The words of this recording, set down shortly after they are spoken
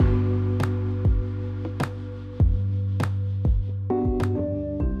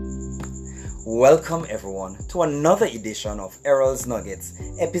Welcome everyone to another edition of Errol's Nuggets,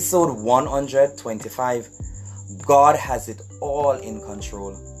 episode 125. God has it all in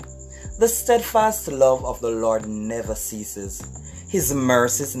control. The steadfast love of the Lord never ceases. His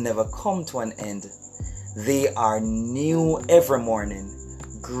mercies never come to an end. They are new every morning.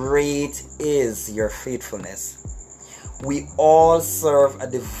 Great is your faithfulness. We all serve a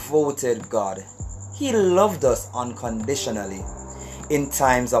devoted God. He loved us unconditionally. In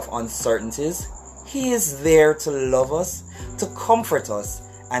times of uncertainties, He is there to love us, to comfort us,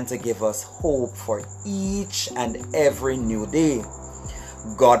 and to give us hope for each and every new day.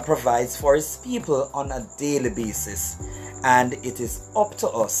 God provides for His people on a daily basis, and it is up to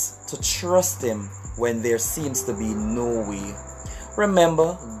us to trust Him when there seems to be no way.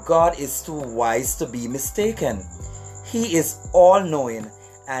 Remember, God is too wise to be mistaken. He is all-knowing,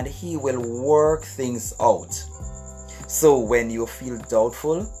 and He will work things out. So when you feel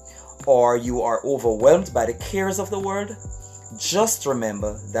doubtful or you are overwhelmed by the cares of the world, just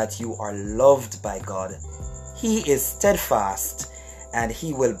remember that you are loved by God. He is steadfast and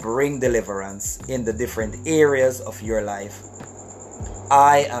He will bring deliverance in the different areas of your life.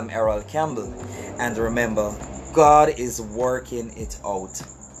 I am Errol Campbell, and remember, God is working it out.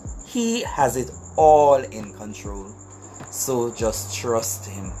 He has it all in control. So just trust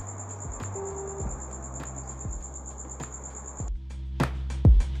Him.